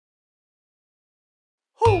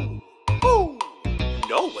Ho, ho! You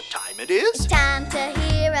know what time it is? It's time to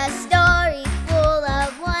hear a story full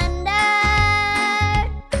of wonder.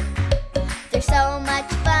 There's so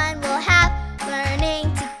much fun we'll have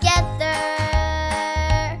learning together.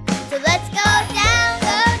 So let's go down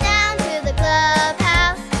to the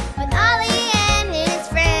clubhouse with Ollie and his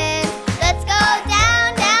friends. Let's go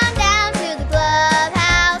down to the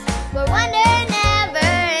clubhouse where wonder never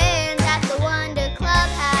ends at the Wonder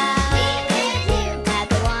Clubhouse. Meet with you at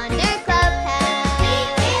the Wonder Clubhouse. Meet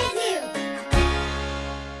with you.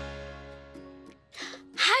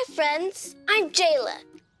 Hi friends, I'm Jayla.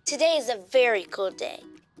 Today is a very cool day.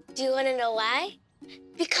 Do you want to know why?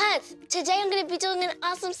 Because today I'm going to be doing an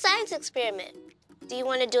awesome science experiment. Do you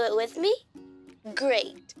want to do it with me?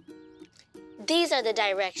 Great. These are the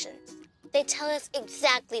directions. They tell us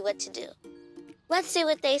exactly what to do. Let's see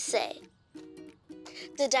what they say.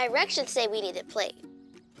 The directions say we need a plate.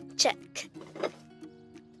 Check.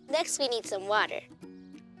 Next, we need some water.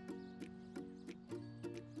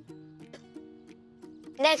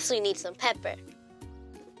 Next, we need some pepper.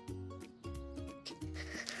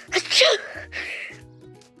 Achoo!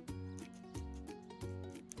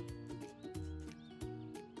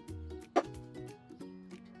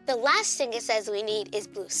 The last thing it says we need is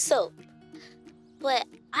blue soap, but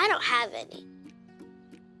I don't have any.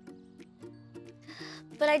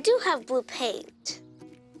 But I do have blue paint.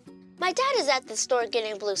 My dad is at the store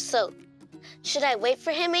getting blue soap. Should I wait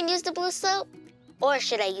for him and use the blue soap, or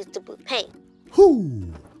should I use the blue paint?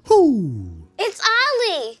 Hoo, hoo! It's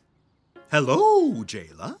Ollie! Hello,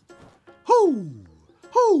 Jayla. Ho,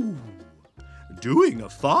 ho! Doing a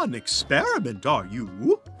fun experiment, are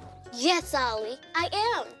you? Yes, Ollie, I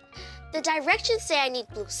am. The directions say I need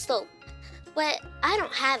blue soap, but I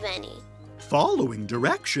don't have any. Following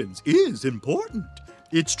directions is important.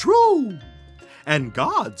 It's true. And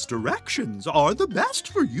God's directions are the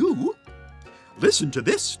best for you. Listen to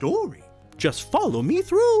this story. Just follow me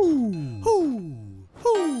through. Hoo,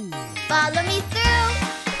 hoo! Follow me through,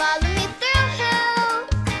 follow me through, who?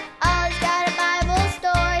 Ollie's got a Bible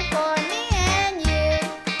story for me and you.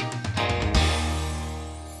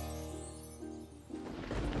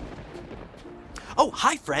 Oh,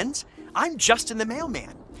 hi friends. I'm Justin the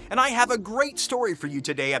Mailman, and I have a great story for you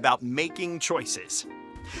today about making choices.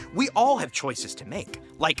 We all have choices to make,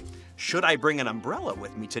 like, should I bring an umbrella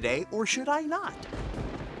with me today or should I not?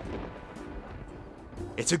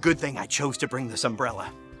 It's a good thing I chose to bring this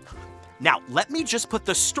umbrella. Now, let me just put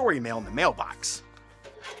the story mail in the mailbox.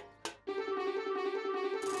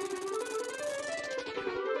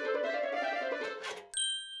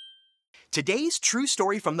 Today's true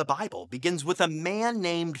story from the Bible begins with a man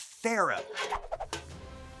named Pharaoh.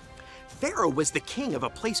 Pharaoh was the king of a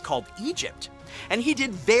place called Egypt, and he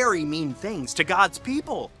did very mean things to God's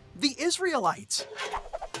people, the Israelites.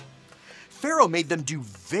 Pharaoh made them do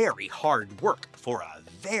very hard work for a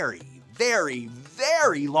very, very,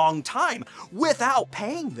 very long time without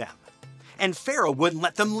paying them. And Pharaoh wouldn't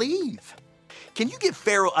let them leave. Can you give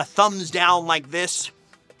Pharaoh a thumbs down like this?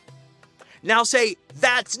 Now say,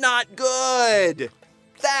 "That's not good.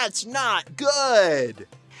 That's not good."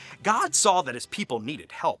 God saw that his people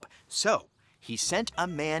needed help, so he sent a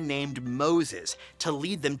man named Moses to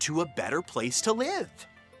lead them to a better place to live.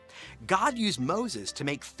 God used Moses to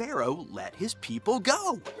make Pharaoh let his people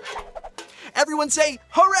go. Everyone say,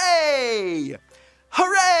 "Hooray!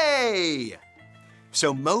 Hooray!"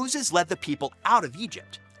 So Moses led the people out of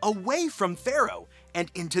Egypt, away from Pharaoh,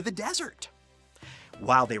 and into the desert.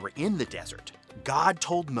 While they were in the desert, God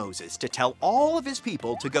told Moses to tell all of his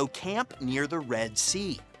people to go camp near the Red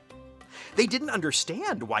Sea. They didn't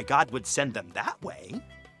understand why God would send them that way.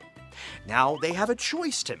 Now they have a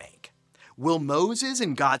choice to make. Will Moses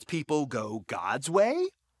and God's people go God's way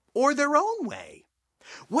or their own way?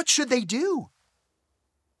 What should they do?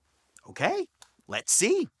 Okay, let's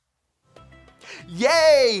see.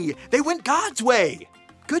 Yay! They went God's way.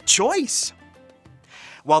 Good choice.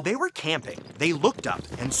 While they were camping, they looked up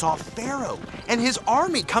and saw Pharaoh and his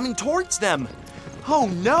army coming towards them. Oh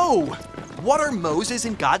no! What are Moses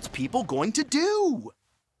and God's people going to do?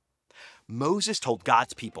 Moses told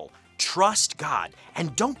God's people, "Trust God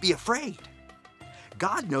and don't be afraid.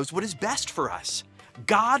 God knows what is best for us.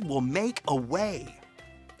 God will make a way."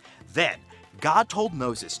 Then God told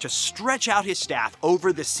Moses to stretch out his staff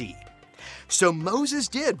over the sea. So Moses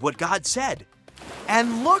did what God said.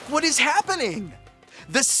 And look what is happening!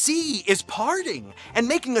 The sea is parting and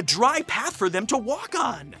making a dry path for them to walk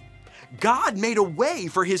on. God made a way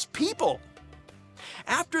for his people.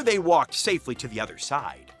 After they walked safely to the other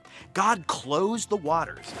side, God closed the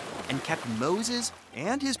waters and kept Moses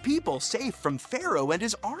and his people safe from Pharaoh and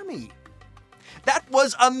his army. That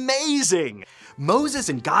was amazing! Moses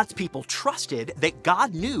and God's people trusted that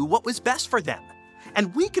God knew what was best for them.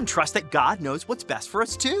 And we can trust that God knows what's best for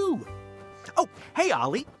us too. Oh, hey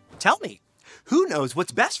Ollie, tell me, who knows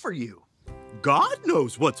what's best for you? God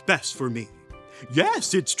knows what's best for me.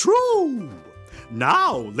 Yes, it's true.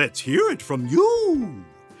 Now let's hear it from you.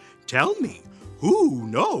 Tell me, who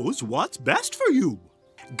knows what's best for you?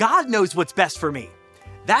 God knows what's best for me.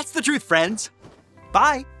 That's the truth, friends.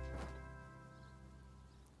 Bye.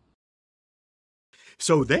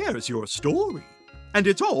 So there's your story, and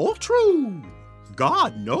it's all true.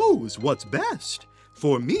 God knows what's best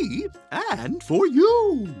for me and for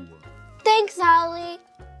you. Thanks, Ollie.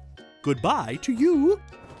 Goodbye to you.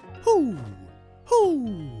 Hoo,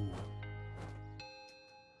 hoo.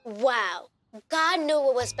 Wow, God knew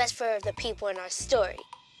what was best for the people in our story.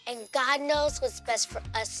 And God knows what's best for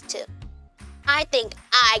us too. I think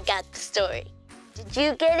I got the story. Did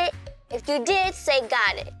you get it? If you did, say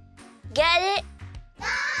got it. Get it? Got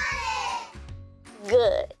it!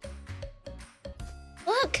 Good.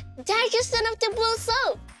 Look, Dad just sent up the blue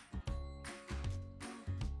soap.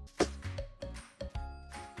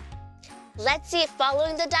 Let's see if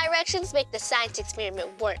following the directions make the science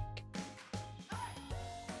experiment work.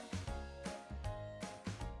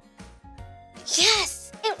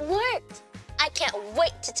 Yes, it worked! I can't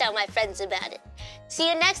wait to tell my friends about it. See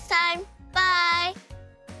you next time.